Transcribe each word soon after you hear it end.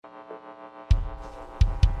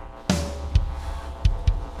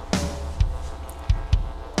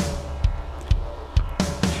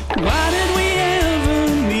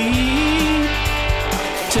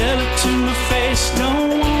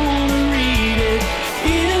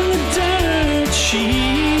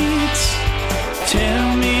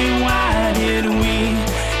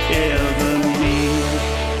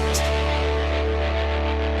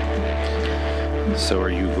So are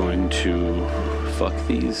you going to fuck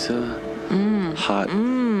these hot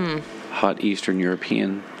Eastern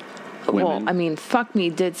European women? Well, I mean, Fuck Me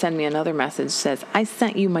did send me another message. Says, I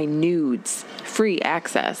sent you my nudes. Free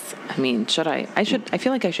access. I mean, should I? I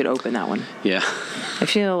feel like I should open that one. Yeah. I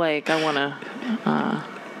feel like I want to,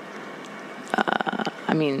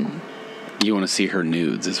 You want to see her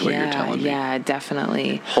nudes is what you're telling me. Yeah,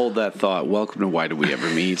 definitely. Hold that thought. Welcome to Why Do We Ever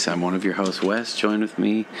Meet? I'm one of your hosts, Wes. Joined with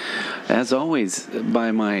me, as always, by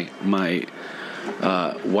my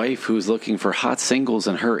wife who's looking for hot singles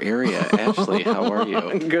in her area. Ashley, how are you?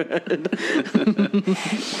 Good.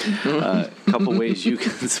 A couple ways you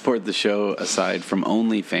can support the show aside from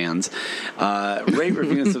OnlyFans. Rate,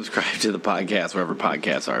 review, and subscribe to the podcast wherever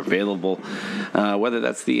podcasts are available. Whether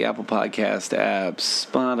that's the Apple Podcast app,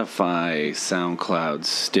 Spotify, SoundCloud,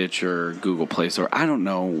 Stitcher, Google Play Store. I don't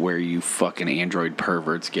know where you fucking Android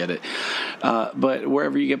perverts get it. But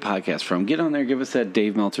wherever you get podcasts from, get on there, give us that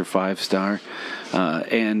Dave Meltzer 5-star.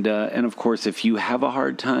 And of course, if you have a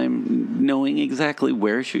hard time knowing exactly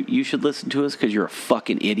where you should listen to us because you're a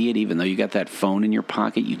fucking idiot, even though you got that phone in your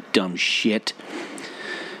pocket, you dumb shit,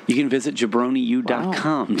 you can visit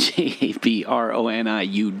jabroniu.com, Wow.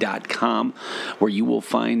 JABRONIU.com, where you will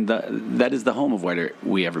find that is the home of Why Do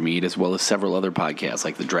We Ever Meet, as well as several other podcasts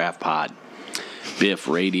like the Draft Pod, Biff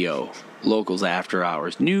Radio, Locals After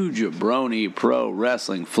Hours, New Jabroni, Pro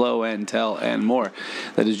Wrestling, Flow and Tell, and more.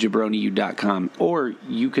 That is jabroniu.com. Or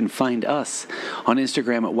you can find us on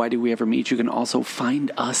Instagram at Why Do We Ever Meet. You can also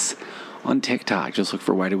find us on TikTok. Just look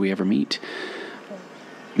for Why Do We Ever Meet.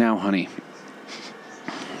 Now, honey,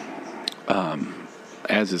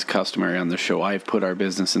 as is customary on the show, I've put our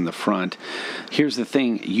business in the front. Here's the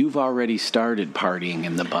thing. You've already started partying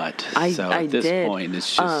in the butt. So at this point,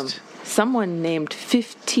 it's just... someone named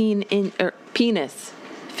penis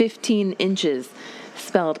 15 inches,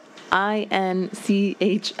 spelled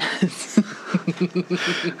INCHS.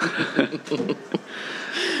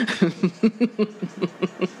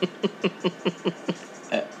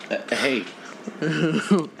 Hey.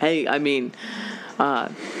 Hey, I mean...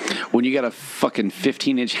 when you got a fucking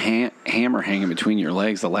 15-inch hammer hanging between your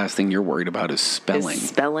legs, the last thing you're worried about is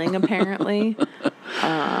spelling. Apparently.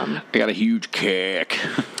 I got a huge kick.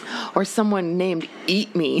 Or someone named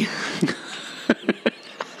Eat Me.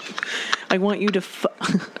 I want you to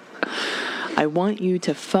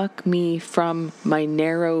fuck me from my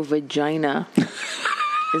narrow vagina.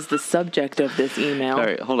 Is the subject of this email. All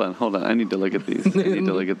right, hold on. I need to look at these.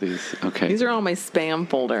 Okay. These are all my spam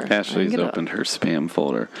folder. Ashley's opened her spam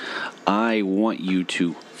folder. I want you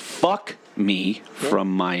to fuck me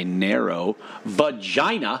from my narrow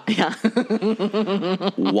vagina. Yeah.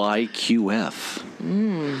 YQF.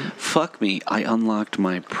 Fuck me. I unlocked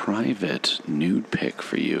my private nude pic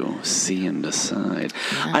for you. See and decide.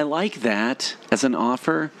 Yeah. I like that as an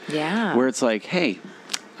offer. Yeah. Where it's like, hey,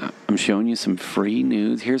 I'm showing you some free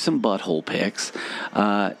nudes. Here's some butthole pics.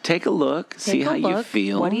 Take a look. See how you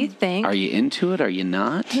feel. What do you think? Are you into it? Are you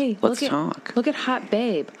not? Hey, let's talk. Look at Hot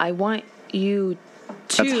Babe. I want you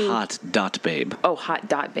to... That's Hot Dot Babe. Oh, Hot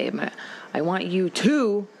Dot Babe. I want you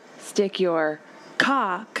to stick your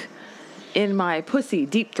cock in my pussy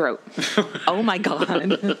deep throat. Oh, my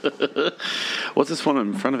God. What's this one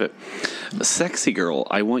in front of it? Sexy girl,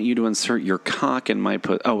 I want you to insert your cock in my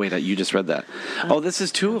pussy. Oh, wait, you just read that. Oh, this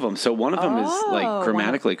is two of them. So one of them is like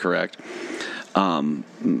grammatically correct.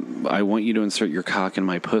 I want you to insert your cock in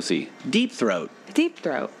my pussy. Deep throat. Deep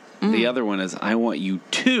throat. The other one is, I want you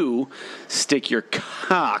to stick your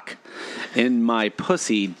cock in my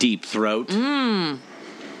pussy deep throat.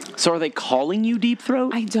 So are they calling you deep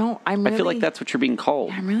throat? I feel like that's what you're being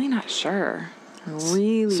called. I'm really not sure.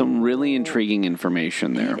 Some really intriguing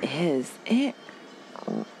information there. It is. I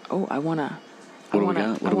want to... What do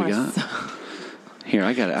we got? Here,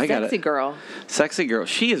 I got it. Sexy girl. Sexy girl.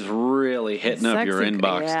 She is really hitting up your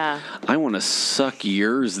inbox. Yeah. I want to suck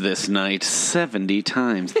yours this night 70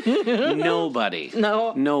 times. Nobody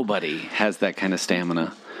has that kind of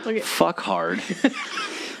stamina. Fuck hard.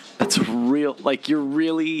 That's real. Like, you're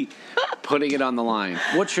really putting it on the line.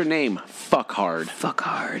 What's your name? Fuck hard. Fuck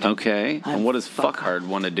hard. Okay. And what does fuck hard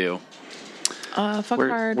want to do?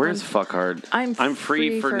 Hard. Where's fuck hard? I'm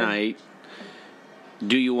free for night.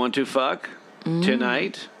 Do you want to fuck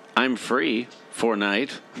tonight? I'm free for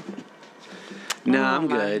night. No, I'm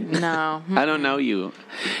good. No. I don't know you.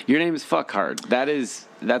 Your name is fuck hard.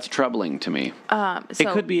 That's troubling to me. It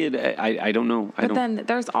could be. I don't know. Then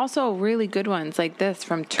there's also really good ones like this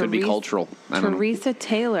from Teresa. Could be cultural. Teresa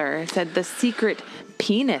Taylor said the secret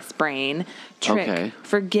penis brain trick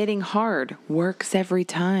for getting hard works every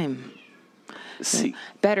time. See,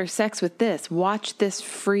 Better sex with this. Watch this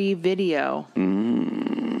free video.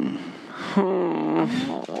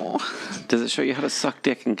 does it show you how to suck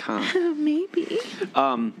dick and cum? Maybe.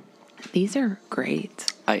 These are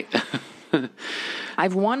great. I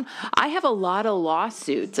have a lot of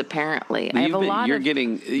lawsuits, apparently. You're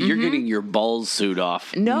getting your balls sued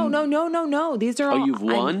off. No. These are all. Oh, you've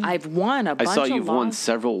won? I've won a bunch of I saw you've won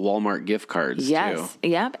several Walmart gift cards, Yes. too.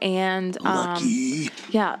 Yep. And, Lucky.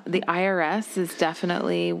 yeah, the IRS is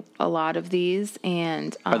definitely a lot of these.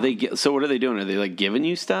 And, So what are they doing? Are they, like, giving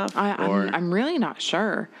you stuff? I'm really not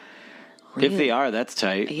sure. If they are, that's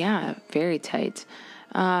tight. Yeah, very tight.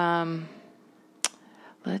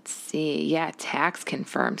 Let's see. Yeah, tax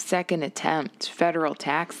confirmed. Second attempt. Federal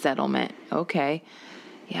tax settlement. Okay.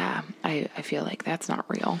 Yeah, I feel like that's not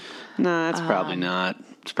real. No, that's probably not.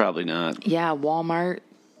 It's probably not. Yeah, Walmart,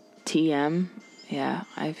 TM. Yeah,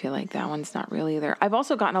 I feel like that one's not real either. I've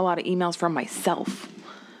also gotten a lot of emails from myself.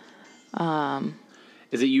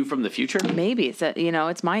 Is it you from the future? Maybe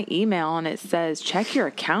it's my email and it says, check your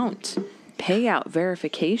account. Payout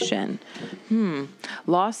verification.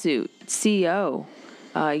 Lawsuit. CO.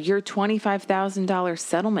 Your $25,000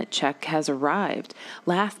 settlement check has arrived.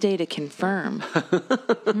 Last day to confirm.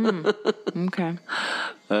 Okay.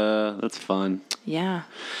 That's fun. Yeah.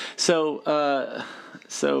 So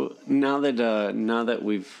now that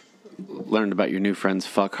we've learned about your new friends,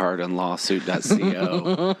 fuck hard on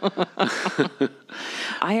lawsuit.co.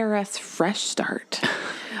 IRS fresh start.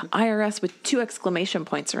 IRS with 2 exclamation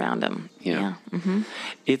points around them. Yeah. Mm-hmm.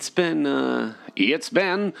 It's been. Oh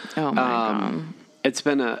my God. It's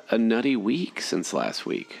been a nutty week since last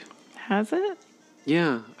week. Has it?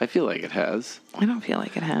 Yeah, I feel like it has. I don't feel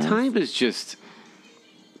like it has. Time is just.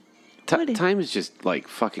 Time is just like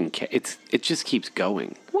fucking. It just keeps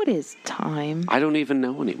going. What is time? I don't even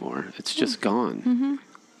know anymore. It's just gone. Mm-hmm.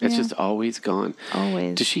 It's just always gone.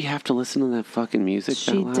 Always. Does she have to listen to that fucking music?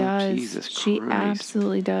 She that loud? does. Jesus Christ. She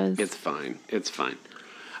absolutely does. It's fine. It's fine.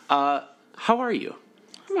 How are you?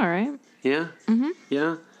 I'm all right. Yeah. Mm-hmm.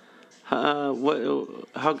 Yeah.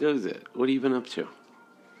 How goes it? What have you been up to?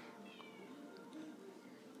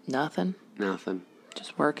 Nothing. Nothing.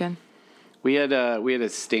 Just working. We had a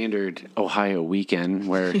standard Ohio weekend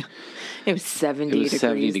where It was 70 it was degrees.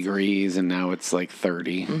 70 degrees and now it's like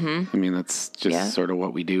 30. Mm-hmm. I mean, that's just sort of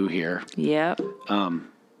what we do here. Yep.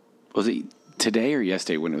 Was it today or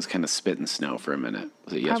yesterday when it was kind of spitting snow for a minute?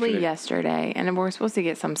 Was it yesterday? Probably yesterday. And we're supposed to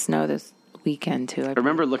get some snow this weekend, too. I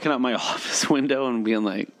remember looking out my office window and being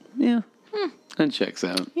like, yeah, that checks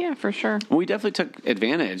out. Yeah, for sure. We definitely took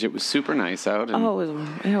advantage. It was super nice out. And,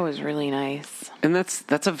 it was really nice. And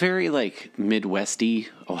that's a very like Midwesty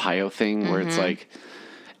Ohio thing where it's like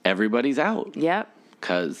everybody's out. Yep.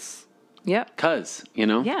 Cause, you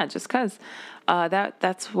know? Yeah, just cause.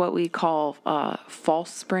 That's what we call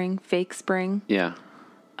false spring, fake spring. Yeah.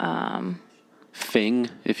 Fing,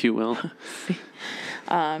 if you will.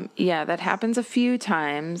 Yeah, that happens a few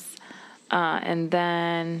times. And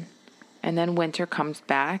then winter comes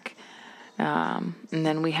back. And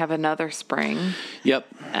then we have another spring. Yep.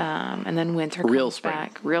 And then winter Real comes spring.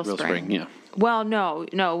 back. Real spring. Yeah. Well, no.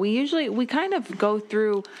 We kind of go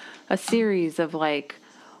through a series of like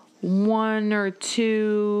 1 or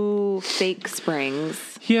 2 fake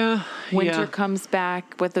springs. Yeah. Winter comes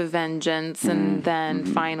back with a vengeance, and then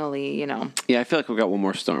finally, Yeah, I feel like we've got one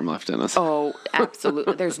more storm left in us. Oh,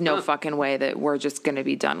 absolutely. There's no fucking way that we're just going to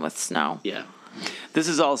be done with snow. Yeah. This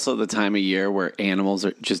is also the time of year where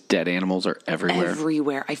dead animals are everywhere.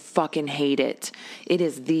 Everywhere. I fucking hate it. It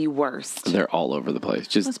is the worst. They're all over the place.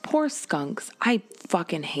 Those poor skunks. I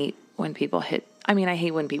fucking hate when people hit. I mean, I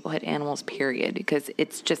hate when people hit animals, period, because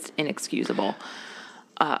it's just inexcusable.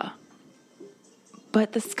 But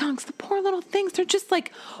the skunks, the poor little things, they're just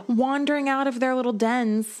like wandering out of their little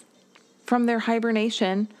dens from their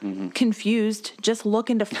hibernation, confused, just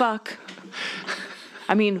looking to fuck.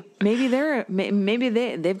 I mean, maybe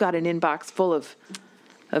they've got an inbox full of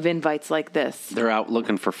invites like this. They're out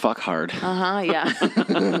looking for fuck hard. Yeah.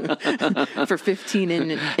 For 15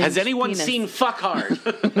 inch Has anyone seen fuck hard?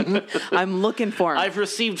 I'm looking for 'em. I've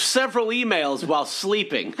received several emails while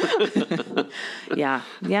sleeping. Yeah.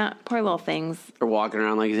 Poor little things. They're walking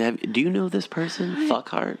around like, do you know this person? Fuck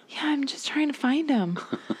hard. Yeah, I'm just trying to find him.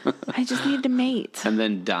 I just need to mate. And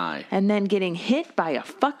then die. And then getting hit by a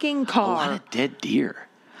fucking A car. lot of dead deer.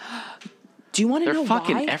 Do you want to know why? They're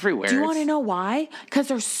fucking everywhere. Do you want to know why? Because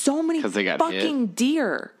there's so many they got fucking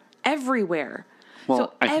deer everywhere.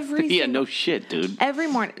 Well, so no shit, dude. Every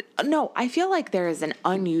morning. No, I feel like there is an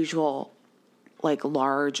unusual,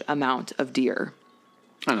 large amount of deer.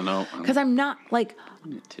 I don't know. Because I'm not,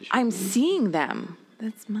 I'm seeing them.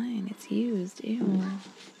 That's mine. It's used. Ew.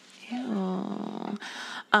 Ew.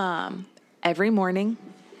 Every morning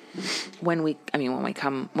when we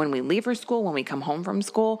leave for school, when we come home from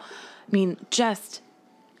school, I mean, just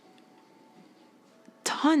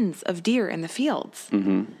tons of deer in the fields. Mm-hmm.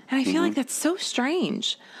 And I feel like that's so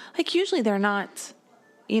strange. Like usually they're not,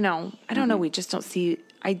 I don't know. I just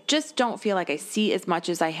don't feel like I see as much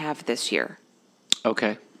as I have this year.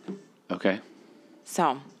 Okay.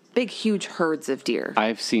 So big, huge herds of deer.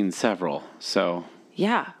 I've seen several. So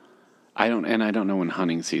yeah. I don't know when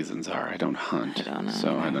hunting seasons are. I don't hunt. I don't know.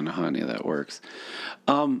 So I don't know how any of that works.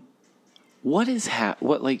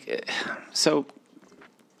 So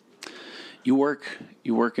you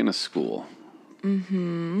work in a school.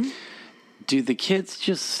 Mm-hmm. Do the kids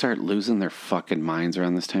just start losing their fucking minds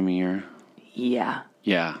around this time of year? Yeah.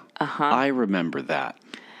 Yeah. Uh-huh. I remember that.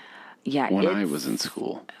 Yeah. When I was in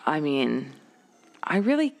school. I mean,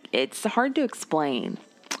 it's hard to explain.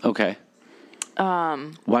 Okay.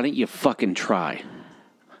 Why don't you fucking try?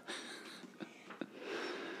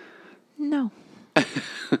 No.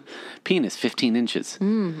 Penis 15 inches.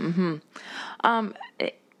 Mm-hmm.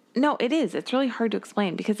 No, it is. It's really hard to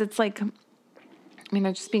explain because it's like,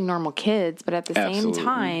 they're just being normal kids, but at the same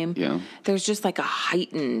time, there's just like a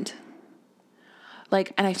heightened,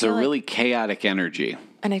 and I feel it's a really chaotic energy.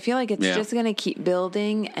 And I feel like it's just going to keep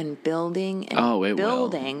building and building and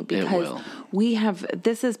building because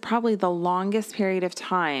this is probably the longest period of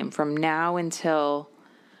time from now until,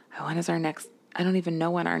 I don't even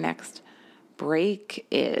know when our next break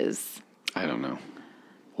is. I don't know.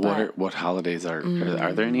 What holidays are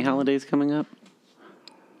there any holidays coming up?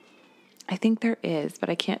 I think there is,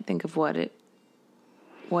 but I can't think of what it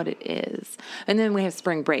is. And then we have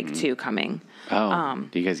spring break too coming. Oh,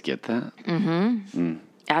 do you guys get that? Mm-hmm.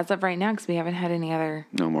 As of right now, because we haven't had any other.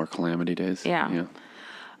 No more calamity days. Yeah.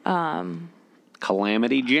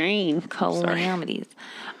 Calamity Jane. Calamities.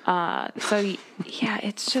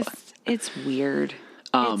 It's weird.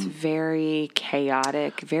 It's very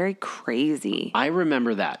chaotic, very crazy. I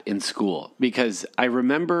remember that in school because I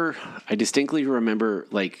distinctly remember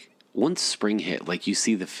once spring hit, you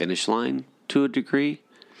see the finish line to a degree.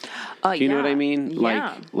 Do you know what I mean?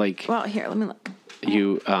 Yeah. Well, here, let me look.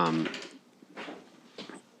 You,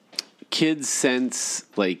 kids sense,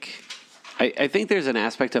 I think there's an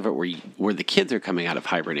aspect of it where the kids are coming out of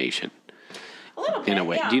hibernation. A little bit, in a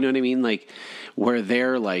way. Yeah. Do you know what I mean? Where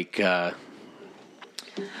they're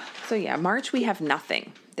So March we have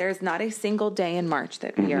nothing. There's not a single day in March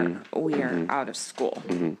that we are out of school.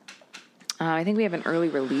 Mm-hmm. I think we have an early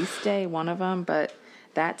release day, one of them, but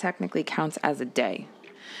that technically counts as a day.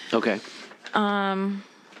 Okay. And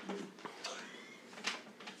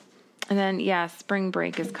then spring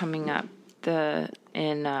break is coming up. What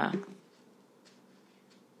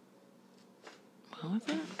was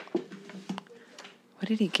it? What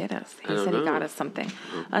did he get us? He said he got us something.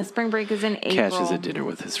 Spring break is in April. Cash is at dinner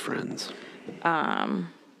with his friends. And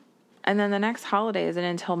then the next holiday isn't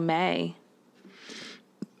until May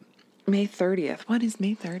 30th. What is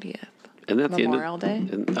May 30th? And that's Memorial Day?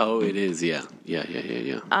 It is. Yeah.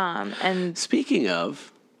 And speaking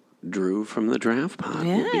of, Drew from the Draft Pod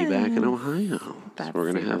will be back in Ohio. That's so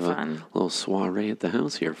we're going to have fun. A little soiree at the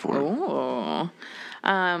house here for him. Oh.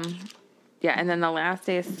 And then the last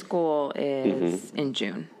day of school is in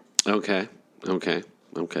June. Okay.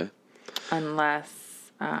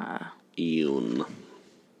 Unless... June.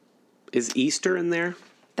 Is Easter in there?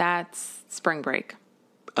 That's spring break.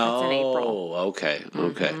 That's in April. Oh, okay.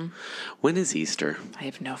 When is Easter? I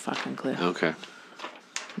have no fucking clue. Okay.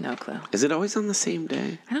 No clue. Is it always on the same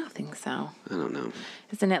day? I don't think so. I don't know.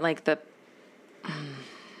 Isn't it like the... I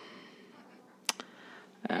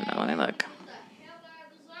don't know when I look.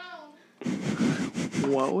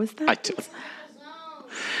 What was that?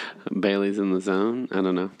 Bailey's in the zone? I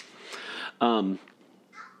don't know.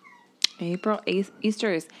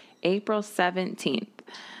 Easter is April 17th.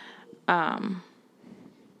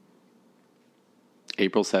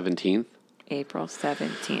 April 17th? April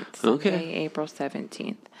 17th. Okay. April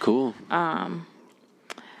 17th. Cool.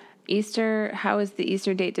 Easter, how is the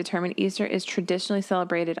Easter date determined? Easter is traditionally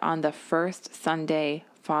celebrated on the first Sunday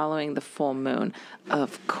following the full moon.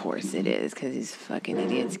 Of course it is, because these fucking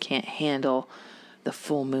idiots can't handle the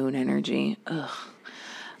full moon energy. Ugh.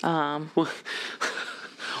 Hold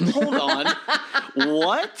on.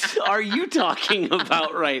 What are you talking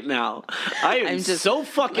about right now? I'm just so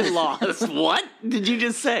fucking lost. What did you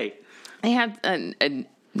just say? I had nothing.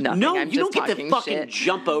 No, I'm you don't get to fucking shit.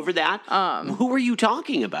 jump over that. Who are you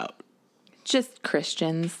talking about? Just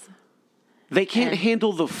Christians. They can't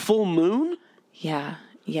handle the full moon? Yeah.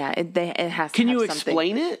 Yeah, it has to Can have you something.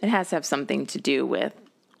 explain it? It has to have something to do with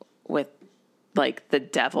like the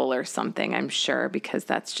devil or something, I'm sure, because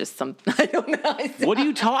that's just something I don't know. What are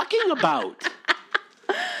you talking about?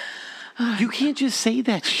 You can't just say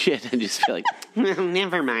that shit and just be like,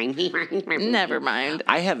 never mind. Never mind.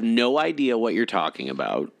 I have no idea what you're talking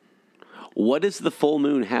about. What does the full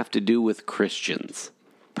moon have to do with Christians?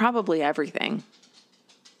 Probably everything.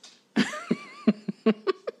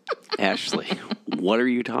 Ashley, what are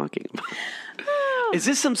you talking about? Is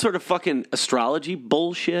this some sort of fucking astrology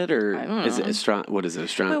bullshit, or is it what is it?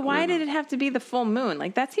 Astronomy? But why did it have to be the full moon?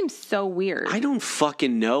 Like, that seems so weird. I don't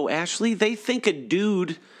fucking know, Ashley. They think a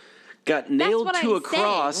dude got nailed what to I'm a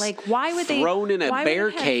cross, saying. Like, why would they thrown in a why would bear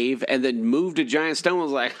it have- cave, and then moved a giant stone. And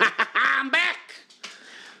was like, ha, ha, ha, I'm back.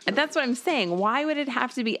 And that's what I'm saying. Why would it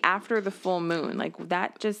have to be after the full moon? Like,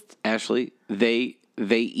 that just... Ashley, they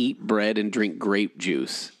eat bread and drink grape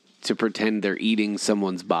juice to pretend they're eating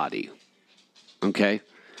someone's body. Okay?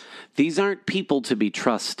 These aren't people to be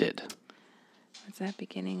trusted. What's that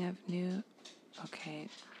beginning of new... Okay.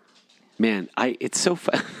 Man, it's so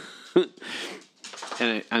fun.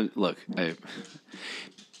 And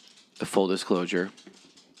full disclosure,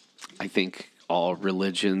 I think all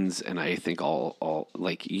religions, and I think all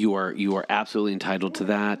like you are absolutely entitled to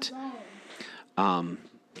that. Turn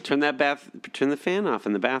the fan off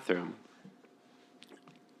in the bathroom.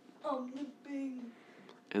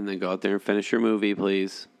 And then go out there and finish your movie,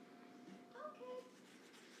 please.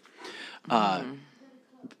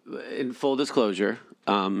 In full disclosure,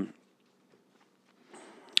 I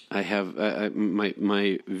have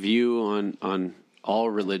my view on all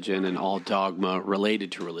religion and all dogma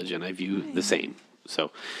related to religion. I view the same.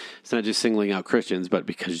 So it's not just singling out Christians, but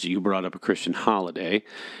because you brought up a Christian holiday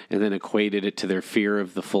and then equated it to their fear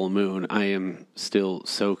of the full moon, I am still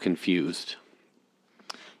so confused.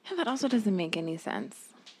 Yeah, that also doesn't make any sense.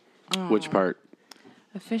 Which part?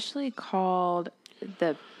 Officially called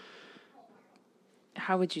the...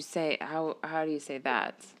 How would you say... How do you say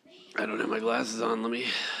that? I don't have my glasses on. Let me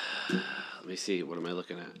see. What am I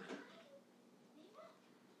looking at?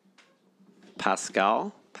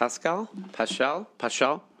 Pascal? Full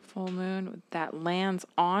moon that lands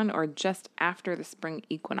on or just after the spring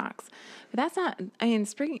equinox. But that's not... I mean,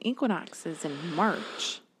 spring equinox is in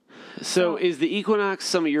March. So is the equinox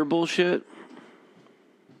some of your bullshit?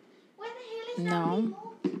 No.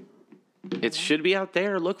 It should be out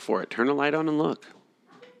there. Look for it. Turn a light on and look.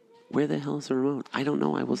 Where the hell is the remote? I don't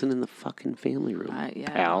know. I wasn't in the fucking family room,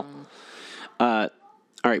 pal. All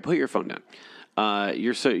right, put your phone down.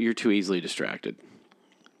 You're too easily distracted.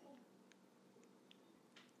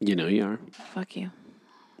 You know you are. Fuck you.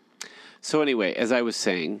 So anyway, as I was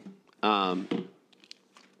saying,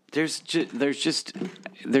 there's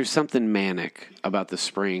something manic about the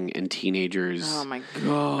spring and teenagers. Oh my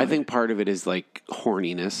God. I think part of it is like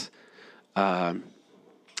horniness.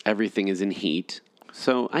 Everything is in heat.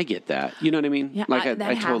 So I get that. You know what I mean? Yeah, like that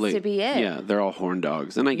has totally, to be it. Yeah, they're all horn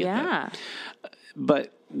dogs, and I get that. Yeah.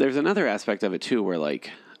 But there's another aspect of it too, where like,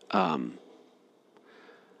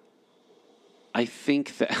 I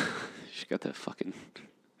think that she got that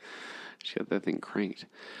thing cranked.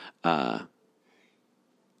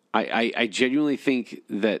 I genuinely think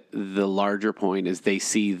that the larger point is they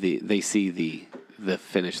see the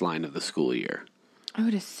finish line of the school year. I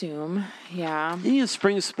would assume, yeah. And, you know,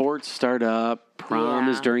 spring sports start up. Prom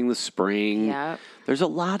is during the spring. Yep. There's a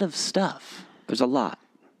lot of stuff. There's a lot.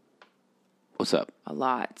 What's up? A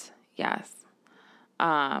lot, yes.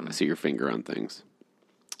 I see your finger on things.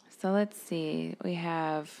 So let's see. We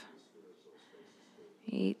have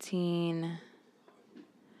 18,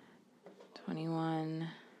 21.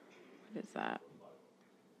 What is that?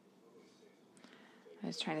 I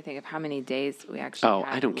was trying to think of how many days we actually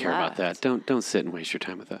have I don't care about that. Don't sit and waste your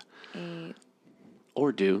time with that. 8.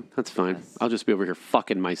 Or do. That's fine. I'll just be over here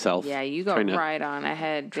fucking myself. Yeah, you go right on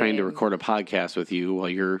ahead, Trying to babe. record a podcast with you while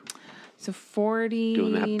you're... So 49.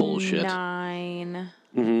 Doing that bullshit.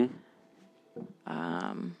 Mm-hmm.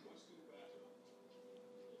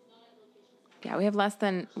 Yeah, we have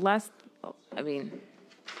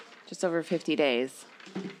just over 50 days.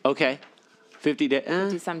 Okay. 50 days.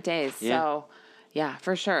 50 some days. Yeah. So, yeah,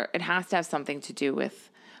 for sure. It has to have something to do with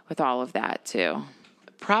all of that, too.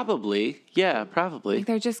 Probably. Yeah, probably. Like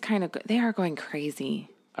they're just they are going crazy.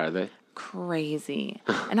 Are they? Crazy.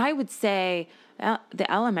 And I would say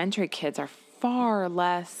the elementary kids are far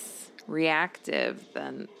less reactive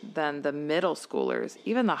than the middle schoolers.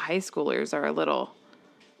 Even the high schoolers are a little,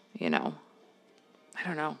 I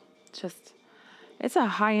don't know. It's a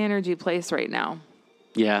high energy place right now.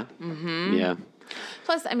 Yeah. Mm-hmm. Yeah.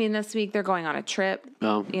 Plus, I mean, this week they're going on a trip.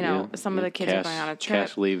 Oh, Some of the kids are going on a trip.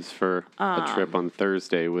 Cash leaves for a trip on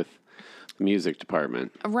Thursday with the music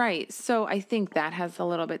department. Right. So I think that has a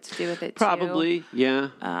little bit to do with it, Probably, too. yeah.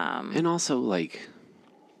 And also, like...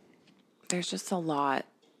 There's just a lot.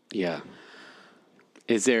 Yeah.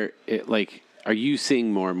 Is there, are you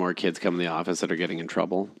seeing more and more kids come in the office that are getting in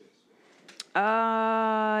trouble?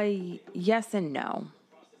 Yes and no.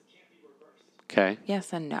 Okay.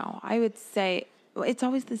 Yes and no. I would say it's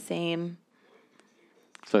always the same.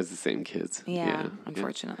 So it's the same kids. Yeah,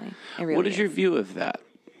 unfortunately. It really What is your view of that?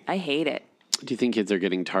 I hate it. Do you think kids are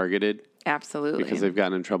getting targeted Absolutely. because they've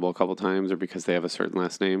gotten in trouble a couple times or because they have a certain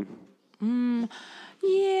last name? Yeah.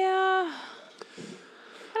 I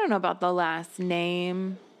don't know about the last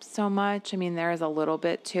name so much. I mean, there is a little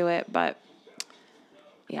bit to it, but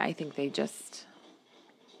yeah, I think they just,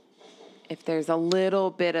 if there's a little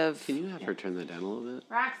bit of... Can you have her turn that down a little bit?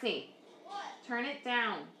 Roxy, turn it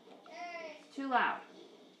down. It's too loud.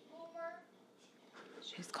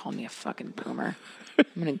 She's called me a fucking boomer. I'm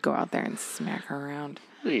going to go out there and smack her around.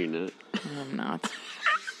 No, you're not. No, I'm not.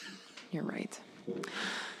 You're right.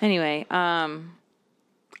 Anyway, Are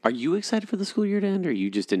you excited for the school year to end, or are you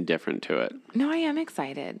just indifferent to it? no, I am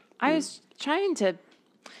excited. I was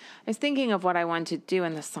thinking of what I want to do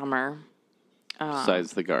in the summer.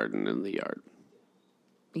 Besides the garden and the yard.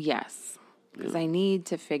 Yes, because I need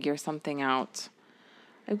to figure something out.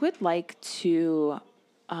 I would like to,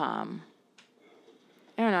 I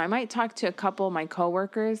don't know, I might talk to a couple of my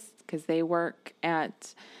coworkers because they work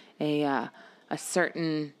at a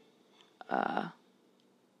certain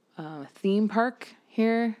theme park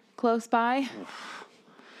here close by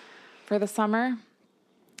for the summer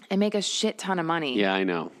and make a shit ton of money. Yeah, I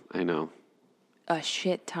know. A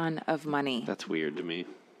shit ton of money. That's weird to me.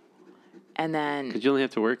 And then, Because you only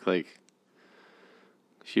have to work like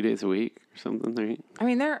a few days a week or something, right? I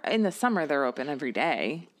mean, they're in the summer, they're open every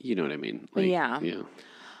day. You know what I mean? Yeah.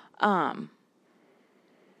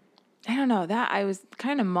 I don't know, that I was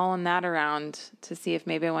kind of mulling that around to see if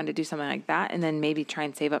maybe I wanted to do something like that and then maybe try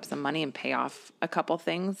and save up some money and pay off a couple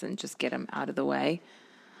things and just get them out of the way.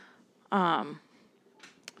 So I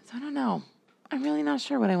don't know. I'm really not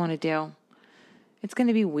sure what I want to do. It's going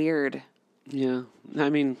to be weird. Yeah. I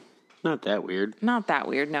mean, not that weird. Not that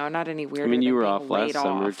weird. No, not any weirder. I mean, you than were being off last laid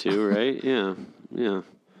summer off. too, right? Yeah.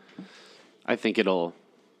 I think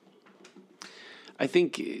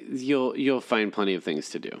you'll find plenty of things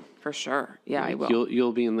to do. For sure. Yeah, I will.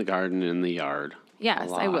 You'll be in the garden and in the yard.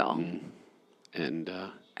 Yes, I will. And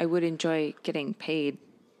I would enjoy getting paid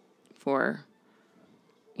for,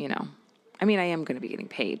 I mean, I am going to be getting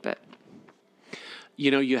paid, but.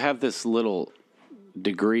 you have this little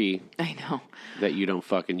degree I know. that you don't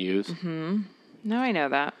fucking use. Mm-hmm. No, I know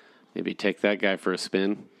that. Maybe take that guy for a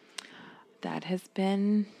spin. That has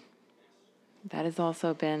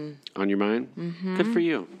also been. On your mind? Mm-hmm. Good for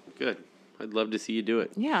you. Good. I'd love to see you do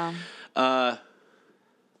it. Yeah.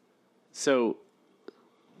 So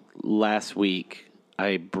last week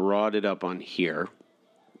I brought it up on here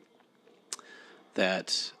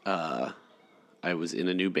that I was in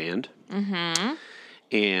a new band. Mm-hmm.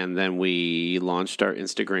 And then we launched our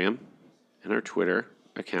Instagram and our Twitter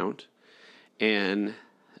account and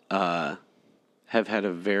have had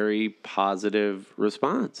a very positive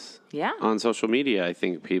response. Yeah. On social media. I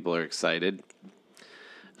think people are excited.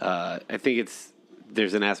 I think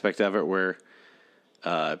there's an aspect of it where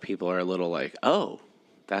people are a little like, oh,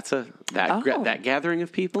 that's that gathering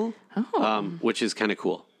of people, which is kind of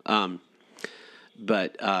cool.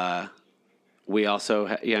 But we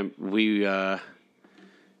also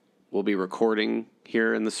we'll be recording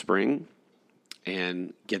here in the spring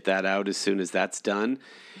and get that out as soon as that's done,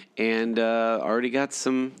 and already got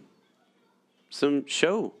some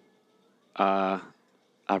show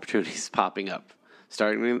opportunities popping up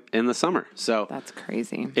starting in the summer. So That's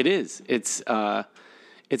crazy. it is. It's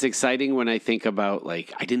exciting when I think about,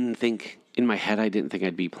 like, I didn't think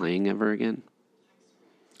I'd be playing ever again.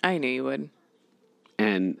 I knew you would.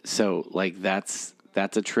 And so, like, that's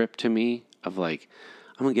a trip to me of, like,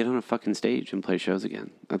 I'm going to get on a fucking stage and play shows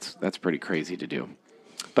again. That's pretty crazy to do.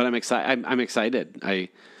 But I'm excited. I'm excited.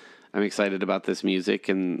 I'm excited about this music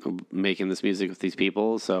and making this music with these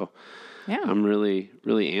people. So Yeah. I'm really,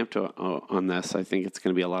 really amped on this. I think it's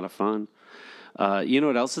going to be a lot of fun. You know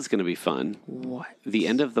what else is going to be fun? What? The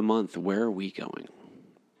end of the month. Where are we going?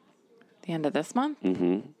 The end of this month?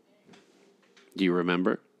 Mm-hmm. Do you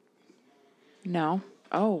remember? No.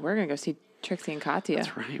 Oh, we're going to go see Trixie and Katya.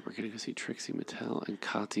 That's right. We're going to go see Trixie Mattel and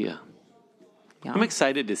Katya. Yeah. I'm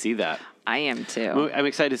excited to see that. I am too. I'm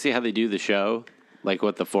excited to see how they do the show, like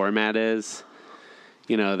what the format is.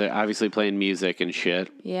 they're obviously playing music and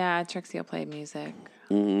shit. Yeah, Trixie will play music.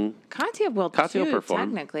 Mm-hmm. Katya will Katya too, will perform.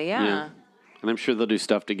 technically, yeah. And I'm sure they'll do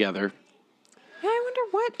stuff together. Yeah, I wonder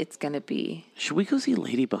what it's going to be. Should we go see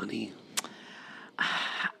Lady Bunny?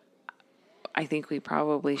 I think we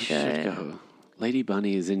probably should. Go. Lady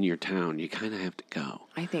Bunny is in your town. You kind of have to go.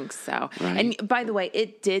 I think so. Right? And by the way,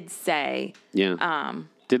 it did say... Yeah.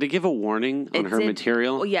 Did it give a warning on her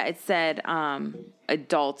material? Well, yeah, it said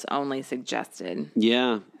adults only suggested.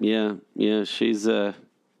 Yeah. She's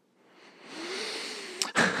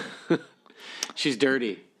she's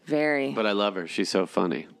dirty. Very. But I love her. She's so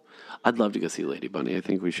funny. I'd love to go see Lady Bunny. I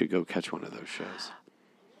think we should go catch one of those shows.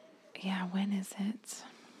 Yeah, when is it?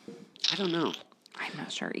 I don't know. I'm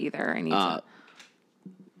not sure either. I need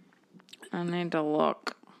to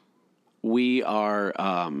look. We are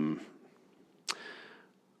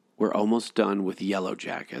we're almost done with Yellow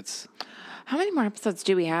Jackets. How many more episodes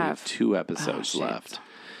do we have? 2 episodes left.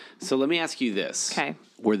 So let me ask you this. Okay.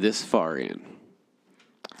 We're this far in.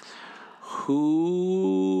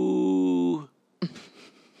 Who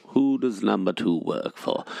does number 2 work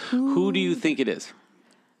for? Who do you think it is?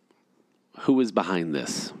 Who is behind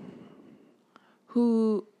this?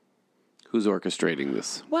 Who's orchestrating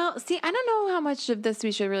this? Well, see, I don't know how much of this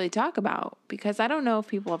we should really talk about because I don't know if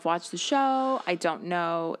people have watched the show. I don't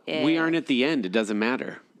know if... We aren't at the end. It doesn't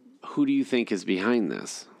matter. Who do you think is behind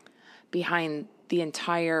this? Behind the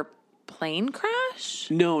entire plane crash?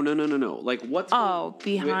 No. Like what's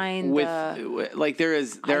behind like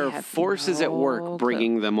there are forces at work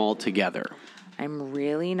bringing them all together. I'm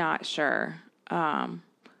really not sure.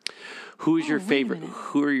 Who's your favorite?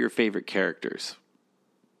 Who are your favorite characters?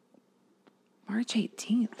 March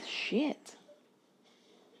 18th. Shit.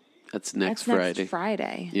 That's next Friday. Next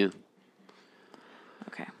Friday. Yeah.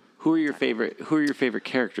 Okay. Who are your favorite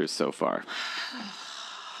characters so far?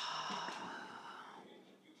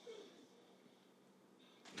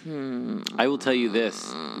 I will tell you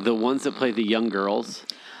this. The ones that play the young girls,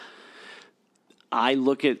 I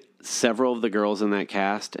look at several of the girls in that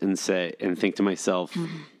cast and think to myself,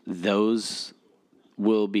 those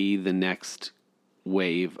will be the next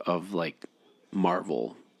wave of like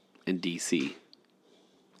Marvel and DC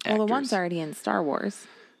actors. Well, the one's already in Star Wars.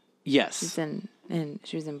 Yes. She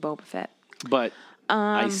was in Boba Fett. But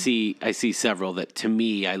I see several that to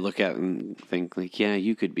me I look at and think like, yeah,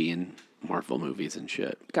 you could be in Marvel movies and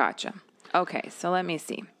shit. Gotcha. Okay, so let me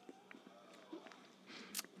see.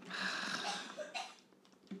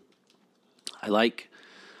 I like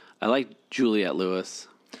Juliette Lewis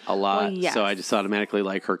a lot, Well, yes. so I just automatically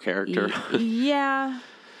like her character. Yeah.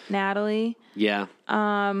 Natalie. Yeah.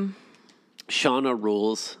 Shauna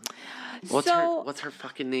rules. What's her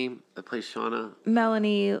fucking name that plays Shauna?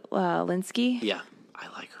 Melanie Linsky. Yeah, I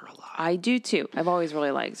like her a lot. I do too. I've always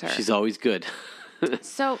really liked her. She's always good.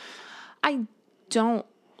 So, I don't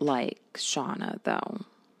like Shauna though.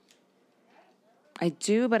 I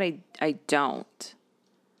do, but I don't.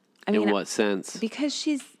 I mean, in what sense? Because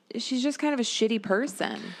she's just kind of a shitty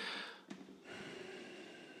person.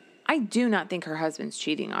 I do not think her husband's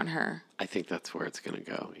cheating on her. I think that's where it's going to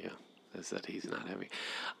go. Yeah, is that he's not having.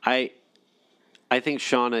 I think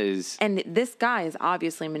Shauna is, and this guy is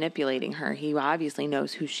obviously manipulating her. He obviously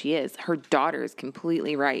knows who she is. Her daughter is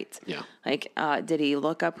completely right. Yeah. Like, did he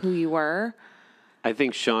look up who you were? I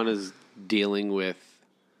think Shauna's dealing with.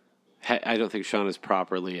 I don't think Shauna's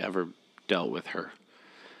properly ever dealt with her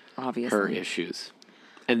issues,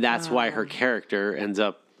 and that's why her character ends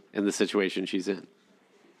up in the situation she's in.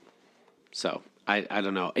 So I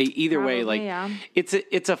don't know. Either way, like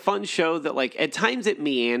it's a fun show that like at times it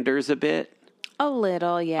meanders a bit. A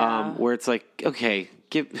little, yeah. Where it's like, okay,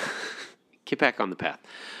 get back on the path.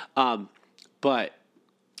 But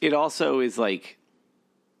it also is like,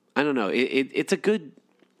 I don't know. It's a good.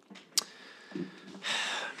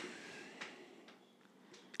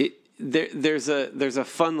 There's a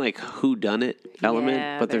fun like whodunit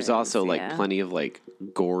element, but there's also like plenty of like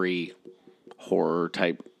gory horror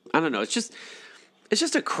type. I don't know. It's just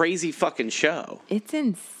a crazy fucking show. It's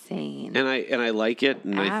insane. And I like it.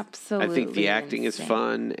 And absolutely. I think the acting is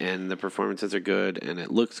fun and the performances are good and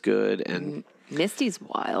it looks good and Misty's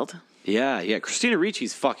wild. Yeah. Christina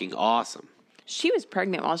Ricci's fucking awesome. She was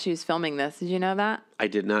pregnant while she was filming this. Did you know that? I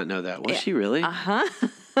did not know that. Was she really? Huh.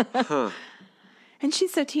 And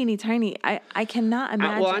she's so teeny tiny. I cannot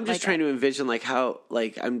imagine. I'm just trying to envision like how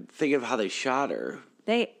I'm thinking of how they shot her.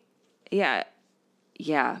 Yeah.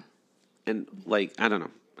 And like I don't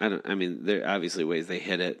know. I mean, there are obviously ways they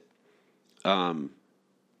hit it.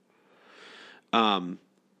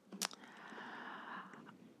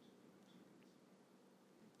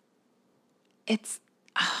 It's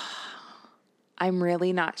I'm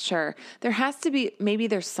really not sure. There has to be, maybe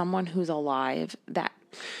there's someone who's alive that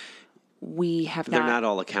we have They're not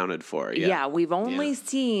all accounted for. Yeah, Yeah, we've only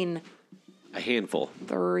seen a handful.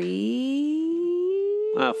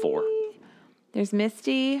 3. 4. There's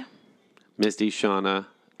Misty, Shauna,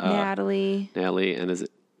 Natalie, and is it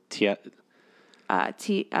Tessa?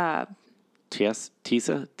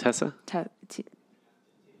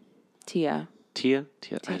 Tia. Tia?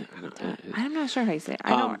 I don't know. I'm not sure how you say it. I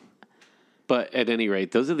don't. But at any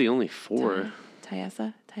rate, those are the only 4.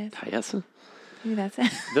 Tiasa? Tiasa? Maybe that's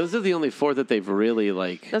it. Those are the only 4 that they've really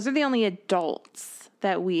like. Those are the only adults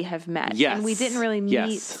that we have met. Yes. And we didn't really meet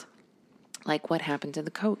Yes. like what happened to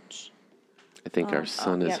the coach. I think our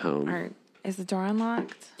son is Yep. home. Is the door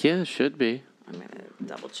unlocked? Yeah, should be. I'm going to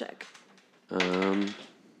double check.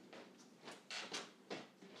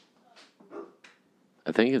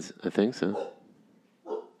 I think so.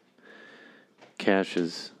 Cash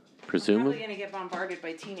is presumably. Probably going to get bombarded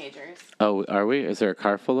by teenagers. Oh, are we? Is there a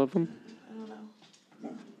car full of them? I don't know.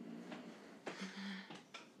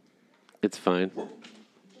 It's fine.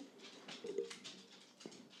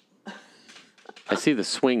 I see the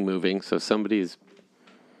swing moving, so somebody's.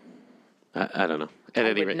 I don't know. At I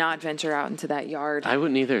any would rate, not venture out into that yard. I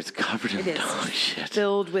wouldn't either. It's covered in It is dog shit.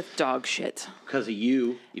 filled with dog shit. Because of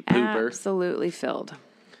you pooper. Absolutely filled.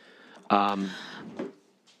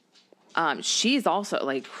 She's also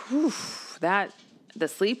like, whew, the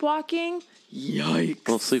sleepwalking. Yikes.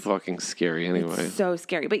 Well, sleepwalking's scary anyway. It's so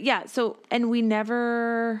scary. But yeah, and we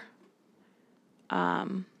never, I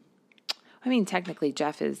mean, technically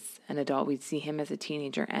Jeff is an adult. We'd see him as a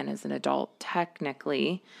teenager and as an adult,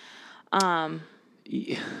 technically. Yeah,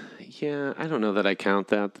 I don't know that I count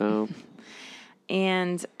that though.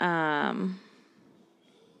 And,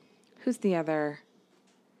 who's the other?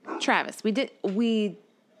 Travis. We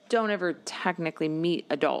don't ever technically meet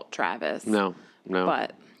adult Travis. No.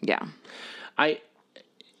 But yeah. I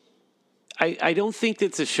don't think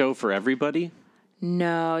it's a show for everybody,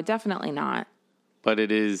 No, definitely not. but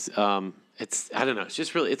it is. It's I don't know.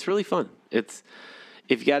 It's really fun. It's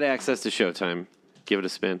if you got access to Showtime, give it a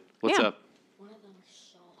spin. What's Yeah. up? One of them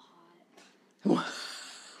is so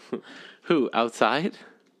hot. Who outside?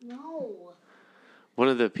 No. One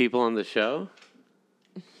of the people on the show.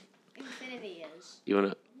 Infinity is. You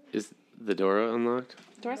wanna? Is the door unlocked?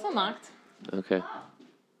 Door's unlocked. Okay.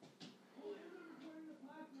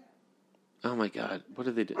 Oh my God! What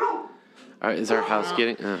did they do? All right, is our house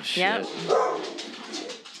getting? Oh shit! Yep.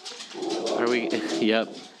 Are we? Yep.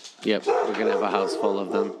 We're gonna have a house full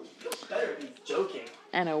of them. Better be joking.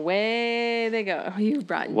 And away they go. Oh, you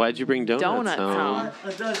brought Why'd you bring donuts, home?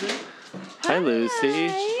 A dozen. Hi, Lucy.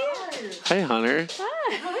 Hi, Hunter.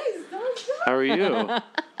 How are you?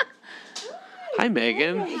 Hi,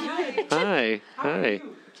 Megan. Hi.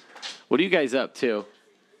 What are you guys up to?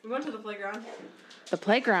 We went to the playground. The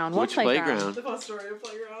playground. What Which playground? The Fostoria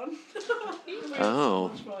playground.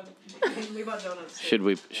 Oh. So much fun. We bought donuts.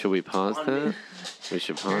 Too. Should we pause that? We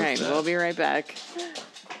should pause All right, that. we'll be right back.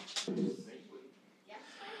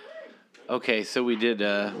 Okay, so we had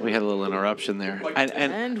a little interruption there, And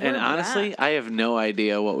and we're honestly, back. I have no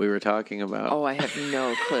idea what we were talking about. Oh, I have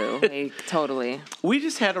no clue. Like, totally. We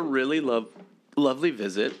just had a really lovely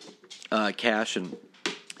visit. Cash and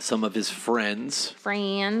some of his friends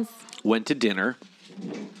Friends. went to dinner.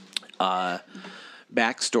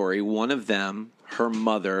 Backstory: one of them, her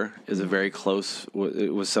mother, is a very close.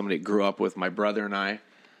 It was somebody that grew up with my brother and I.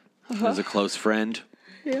 Was a close friend.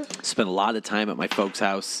 Yeah. Spent a lot of time at my folks'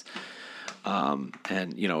 house. And,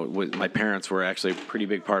 my parents were actually a pretty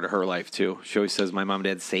big part of her life, too. She always says my mom and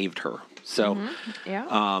dad saved her. So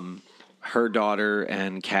Yeah. her daughter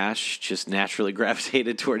and Cash just naturally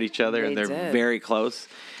gravitated toward each other, and They they're did. very close.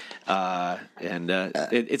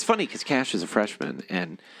 It's funny because Cash is a freshman,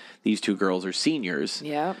 and these two girls are seniors,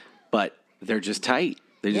 Yep. but they're just tight.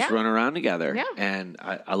 They just Yeah. run around together. Yeah. And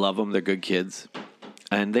I love them. They're good kids.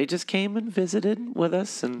 And they just came and visited with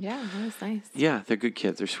us. And Yeah, that was nice. yeah, they're good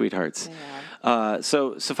kids. They're sweethearts. They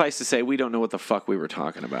So suffice to say, we don't know what the fuck we were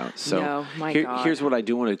talking about. So No, my God. here's what I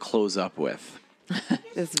do want to close up with.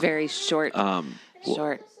 This very short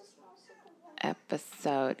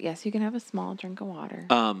episode. Yes, you can have a small drink of water.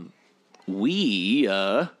 We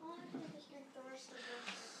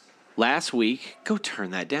last week, go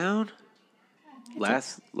turn that down.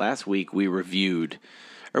 Last week we reviewed,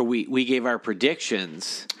 or we gave our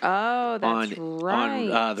predictions oh, that's right.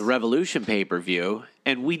 on the Revolution pay-per-view,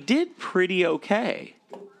 and we did pretty okay.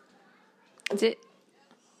 Did-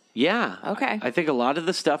 Yeah. Okay. I think a lot of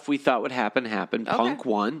the stuff we thought would happen happened. Okay. Punk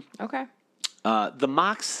won. okay. The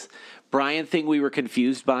Mox Brian thing we were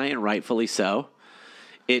confused by, and rightfully so.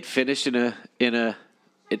 it finished in a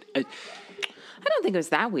I don't think it was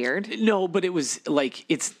that weird. no, but it was like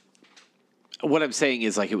it's. What I'm saying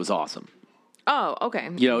is like it was awesome. Oh, okay.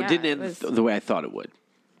 You know, Yeah, it didn't end was- the way I thought it would,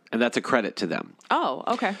 and that's a credit to them. Oh,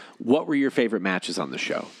 okay. What were your favorite matches on the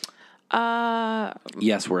show?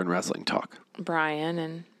 Yes, we're in wrestling talk. Brian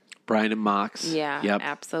and Brian and Mox. yeah, Yep.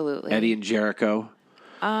 absolutely. Eddie and Jericho.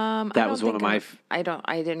 I That don't was one of think my.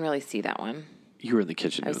 I didn't really see that one. You were in the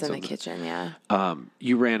kitchen. I was in doing the something. kitchen. Yeah.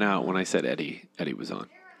 You ran out when I said Eddie. Eddie was on.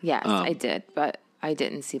 Yes, I did, but I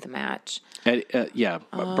didn't see the match. Eddie,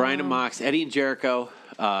 Brian and Mox, Eddie and Jericho,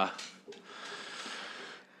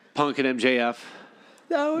 Punk and MJF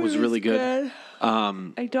was really good.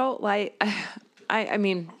 I don't like. I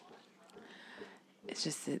mean, it's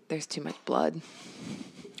just that there's too much blood.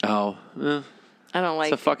 Oh, I don't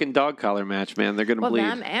like. it's a fucking dog collar match, man. They're gonna well, bleed.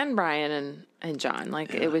 them and Brian and John.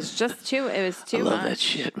 Like it was just too. It was too I love much. that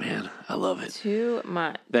shit, man. I love it. Too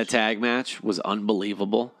much. That tag match was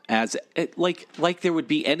unbelievable. Like there would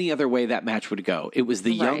be any other way that match would go. It was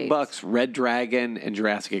the Young Right. Bucks, Red Dragon, and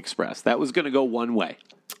Jurassic Express. That was going to go one way,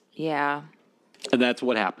 Yeah. and that's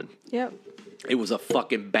what happened. Yep. It was a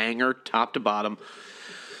fucking banger, top to bottom.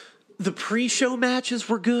 The pre-show matches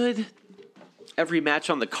were good. Every match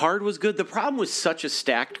on the card was good. The problem with such a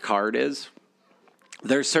stacked card is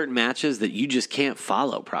there's certain matches that you just can't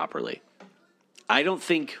follow properly. I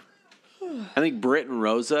think Britt and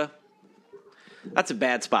Rosa, that's a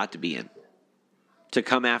bad spot to be in. To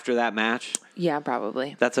come after that match, Yeah,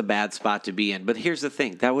 probably. that's a bad spot to be in. But here's the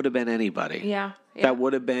thing, that would have been anybody. Yeah. Yeah. That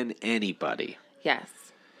would have been anybody. Yes.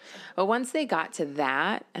 But once they got to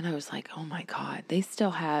that, and I was like, oh my God, they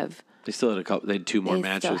still have. They still had they had two more They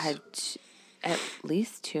matches. still had at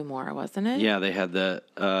least two more, wasn't it? Yeah, they had the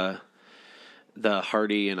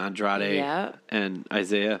Hardy and Andrade Yeah. and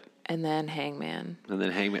Isaiah, And then Hangman. and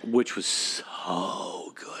then Hangman, which was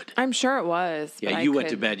so good. I'm sure it was. Yeah, but you I went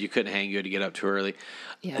to could- bed. You couldn't hang. You had to get up too early.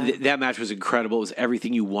 Yeah. That match was incredible. It was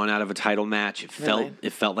everything you want out of a title match. Really?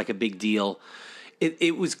 It felt like a big deal.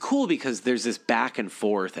 It was cool because there's this back and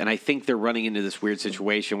forth, and I think they're running into this weird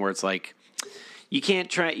situation where it's like you can't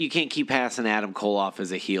keep passing Adam Cole off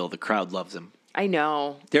as a heel. The crowd loves him. I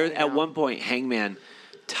know. There I know. at one point, Hangman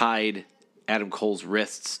tied Adam Cole's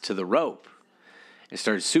wrists to the rope and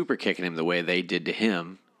started super kicking him the way they did to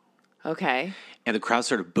him, Okay. and the crowd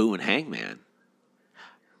started booing Hangman.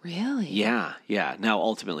 Really? Yeah. Now,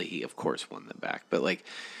 ultimately, he of course won them back, but like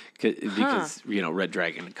because Red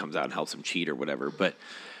Dragon comes out and helps him cheat or whatever. But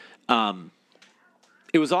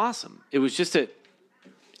it was awesome. It was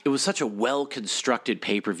such a well constructed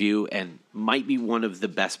pay-per-view, and might be one of the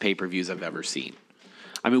best pay-per-views I've ever seen.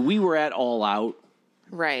 I mean, we were at All Out,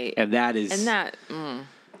 Right. and that is, And that.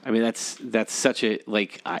 I mean, that's such a,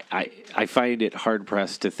 like, I find it hard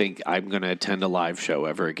pressed to think I'm going to attend a live show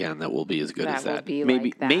ever again that will be as good as That will that. be Maybe,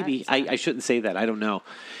 like that. maybe I shouldn't say that. I don't know.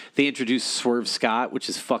 They introduced Swerve Scott, which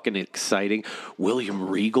is fucking exciting. William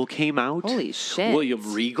Regal came out. Holy shit.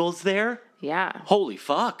 William Regal's there. Yeah. Holy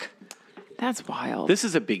fuck! That's wild. This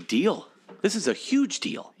is a big deal. This is a huge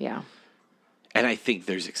deal. Yeah. And I think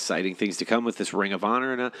there's exciting things to come with this Ring of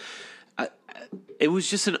Honor, and it was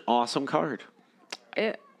just an awesome card.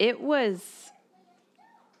 It was.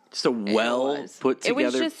 Just a well put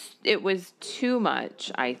together. It was too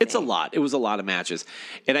much, I think. It's a lot. It was a lot of matches.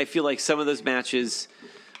 And I feel like some of those matches,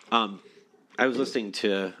 I was listening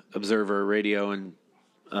to Observer Radio, and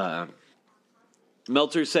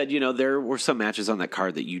Meltzer said, there were some matches on that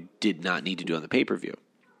card that you did not need to do on the pay-per-view.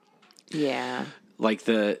 Yeah. Like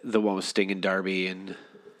the one with Sting and Darby and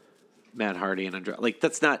Matt Hardy and Andrade. Like,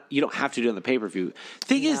 that's not, you don't have to do it on the pay-per-view.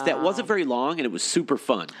 Thing is, that wasn't very long, and it was super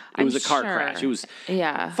fun. It was a car crash. It was,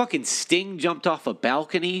 fucking Sting jumped off a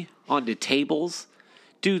balcony onto tables.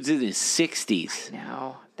 Dude's in his 60s.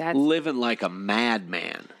 No. That's. Living like a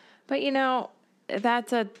madman. But,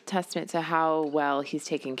 that's a testament to how well he's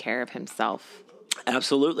taking care of himself.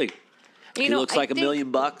 Absolutely. He looks like $1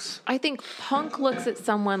 million. I think Punk looks at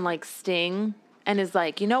someone like Sting and is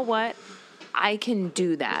like, you know what? I can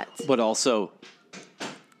do that. But also,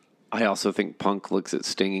 I also think Punk looks at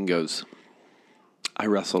Sting and goes, I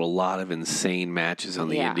wrestled a lot of insane matches on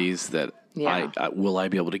the indies that will I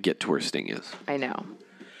be able to get to where Sting is? I know.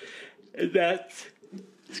 That's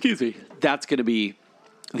going to be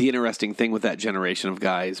the interesting thing with that generation of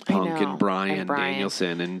guys, Punk and Bryan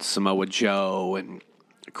Danielson and Samoa Joe and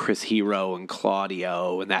Chris Hero and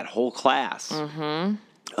Claudio and that whole class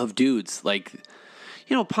of dudes. Like,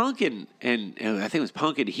 Punk and I think it was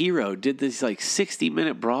Punk and Hero did these like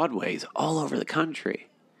 60-minute Broadways all over the country.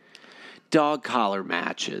 Dog collar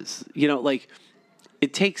matches.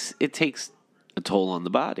 It takes a toll on the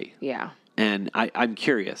body. Yeah. And I'm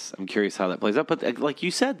curious. I'm curious how that plays out. But like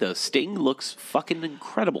you said, though, Sting looks fucking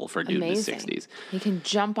incredible for a dude Amazing. in his 60s. He can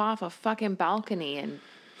jump off a fucking balcony and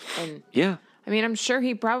Yeah. I mean, I'm sure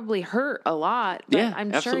he probably hurt a lot, but Yeah,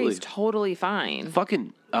 I'm absolutely. sure he's totally fine.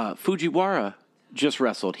 Fucking Fujiwara just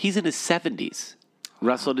wrestled. He's in his 70s.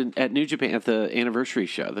 Wrestled at New Japan at the anniversary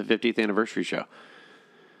show, the 50th anniversary show.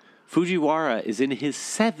 Fujiwara is in his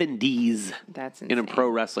 70s That's in a insane. pro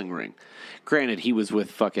wrestling ring. Granted, he was with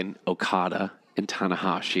fucking Okada and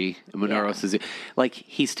Tanahashi and Minoru Yeah. Suzuki. Like,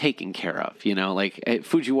 he's taken care of, you know? Like,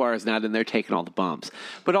 Fujiwara's not in there taking all the bumps.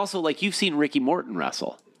 But also, like, you've seen Ricky Morton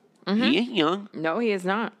wrestle. Mm-hmm. He ain't young. No, he is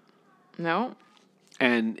not. No.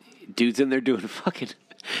 And dude's in there doing fucking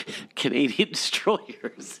Canadian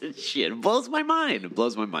destroyers and shit. It blows my mind. It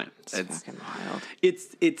blows my mind. It's fucking wild.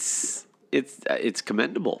 It's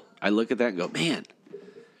commendable. I look at that and go, man,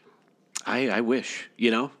 I wish,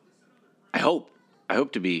 you know, I hope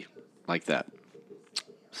to be like that.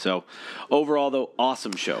 So overall, though,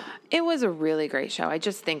 awesome show. It was a really great show. I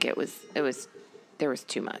just think there was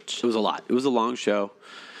too much. It was a lot. It was a long show,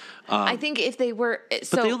 I think if they were but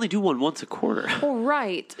so they only do one once a quarter. well,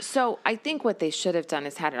 right. So I think what they should have done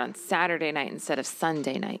is had it on Saturday night instead of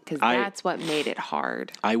Sunday night because that's what made it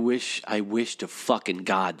hard. I wish to fucking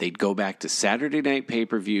God they'd go back to Saturday night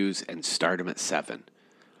pay-per-views and start them at 7.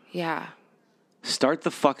 Yeah. Start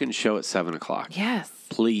the fucking show at 7 o'clock. Yes.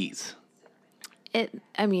 Please.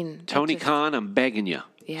 I mean, Tony Khan, I'm begging you.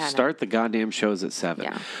 Yeah, Start the goddamn shows at 7.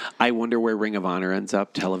 Yeah. I wonder where Ring of Honor ends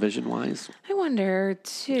up television-wise. I wonder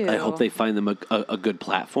too. I hope they find them a good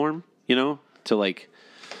platform, you know, to like,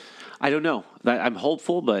 I don't know. I'm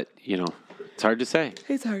hopeful, but, you know, it's hard to say.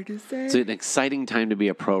 It's hard to say. It's an exciting time to be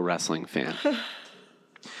a pro wrestling fan.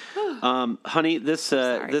 Honey, this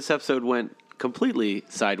episode went completely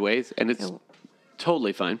sideways, and it's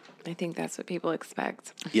totally fine. I think that's what people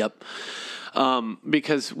expect. Yep.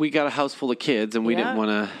 Because we got a house full of kids, and we didn't want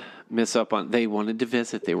to miss up on. They wanted to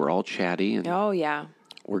visit. They were all chatty, and Oh yeah.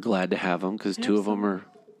 we're glad to have them because 2 of them are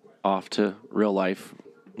off to real life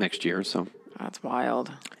next year. So, That's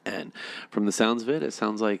wild. and from the sounds of it, it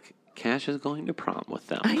sounds like Cash is going to prom with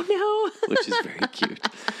them, I know. which is very cute.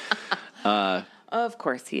 Of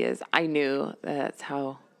course he is. I knew that's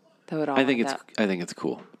how that would all I think end it's up. I think it's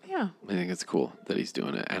cool. Yeah. I think it's cool that he's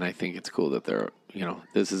doing it, and I think it's cool that they're, you know,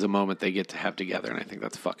 this is a moment they get to have together, and I think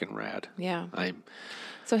that's fucking rad. Yeah. I'm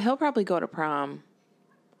So he'll probably go to prom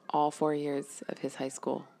all 4 years of his high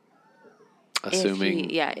school. assuming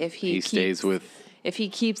if he stays with. if he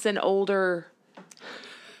keeps an older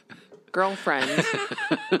girlfriend.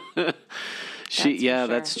 She, That's for yeah, sure.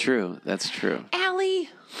 that's true. That's true. Allie,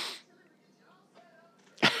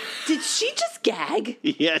 did she just gag?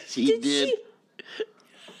 Yes, he Did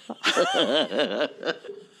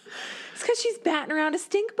It's because she's batting around a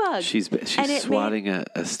stink bug. She's And it swatting a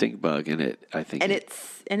stink bug, and it. I think and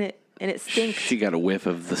it stinks. She got a whiff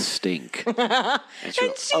of the stink. and she,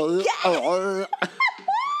 And she gagged. Oh,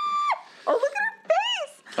 look at her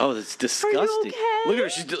face. oh, that's disgusting. okay? Look at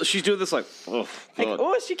her. She's doing this like. Oh, Like, God.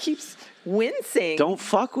 oh, she keeps wincing. Don't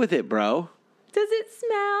fuck with it, bro. Does it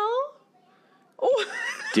smell? Oh.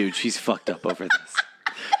 Dude, she's fucked up over this.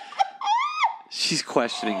 She's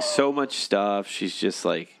questioning so much stuff. She's just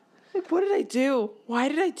like, Like, what did I do? Why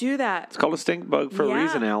did I do that? it's called a stink bug for a Yeah.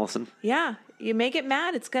 reason, Allison. Yeah, you make it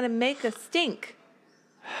mad, it's gonna make a stink.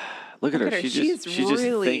 Look at her. at her. She's She's just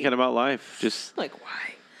really- thinking about life. Just Like,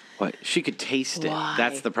 why? what she could taste it. Why?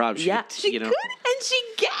 That's the problem. Yeah, could, she you know. could, and she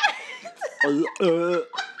gagged.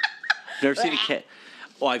 Never seen a cat.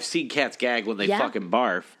 Well, I've seen cats gag when they Yeah. fucking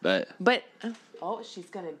barf, but But oh, she's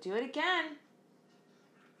gonna do it again.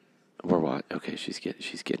 we're what? Okay, she's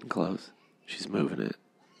getting close. She's moving it.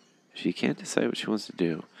 She can't decide what she wants to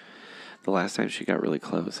do. The last time she got really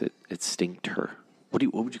close, it stinked her. What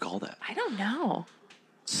would you call that? I don't know.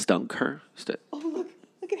 Stunk her? Oh,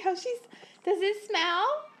 look at how she's. Does it smell?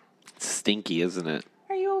 It's stinky, isn't it?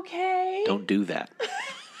 Are you okay? Don't do that.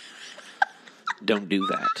 Don't do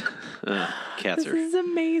that. Cats This are is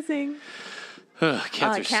amazing. cats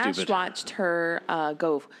are Cash stupid. watched her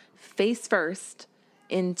go face first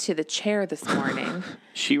into the chair this morning.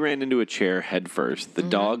 She ran into a chair head first. The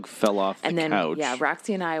dog fell off the And then, couch. yeah,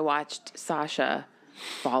 Roxy and I watched Sasha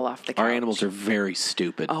fall off the couch. Our animals are very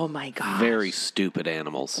stupid. Oh my gosh. Very stupid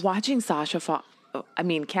animals. Watching Sasha fall. I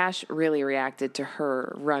mean, Cash really reacted to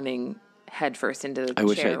her running headfirst into the I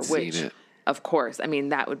wish chair. I'd seen it. Of course. I mean,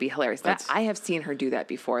 that would be hilarious. That's- I have seen her do that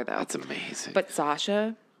before, though. That's amazing. But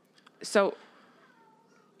Sasha, so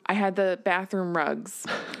I had the bathroom rugs.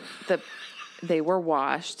 They were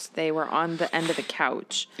washed. They were on the end of the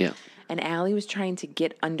couch. yeah. And Allie was trying to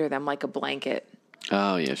get under them like a blanket.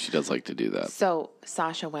 Oh, yeah, she does like to do that. So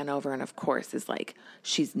Sasha went over and, of course, is like,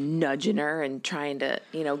 she's nudging her and trying to,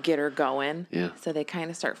 get her going. Yeah. So they kind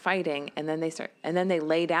of start fighting, and then they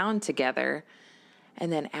lay down together.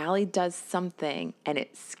 And then Allie does something, and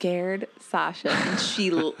it scared Sasha, and she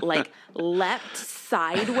leapt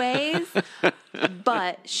sideways,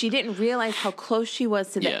 but she didn't realize how close she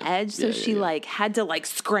was to the edge, so she had to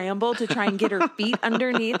scramble to try and get her feet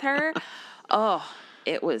underneath her. Oh,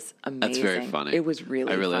 it was amazing. That's very funny. It was really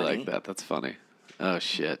funny. I really like that. That's funny. Oh,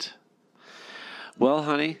 shit. Well,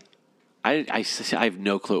 honey, I have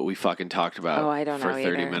no clue what we fucking talked about. Oh, I don't know for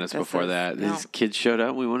 30 either. minutes This before is- that. no. These kids showed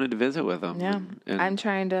up. We wanted to visit with them. Yeah. And I'm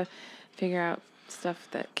trying to figure out stuff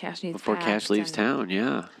that Cash needs before packed Cash leaves and- town.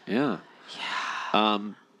 Yeah.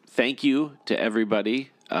 Thank you to everybody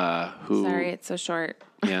who. Sorry, it's so short.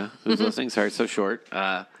 Yeah, who's listening? Sorry, it's so short.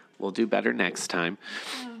 We'll do better next time.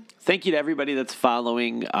 Thank you to everybody that's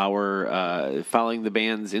following the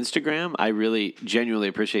band's Instagram. I really genuinely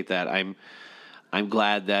appreciate that. I'm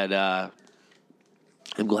glad that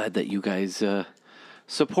you guys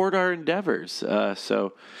support our endeavors.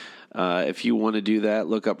 So if you want to do that,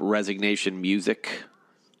 look up Resignation Music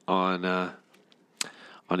on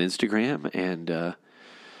Instagram, and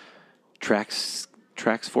tracks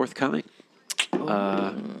forthcoming.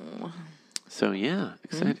 So yeah,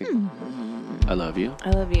 exciting. I love you. I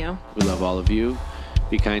love you. We love all of you.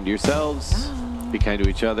 Be kind to yourselves. Be kind to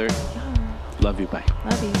each other. Love you. Bye.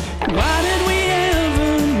 Love you. Why did we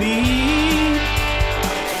ever meet?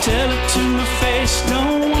 Tell it to my face,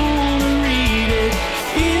 don't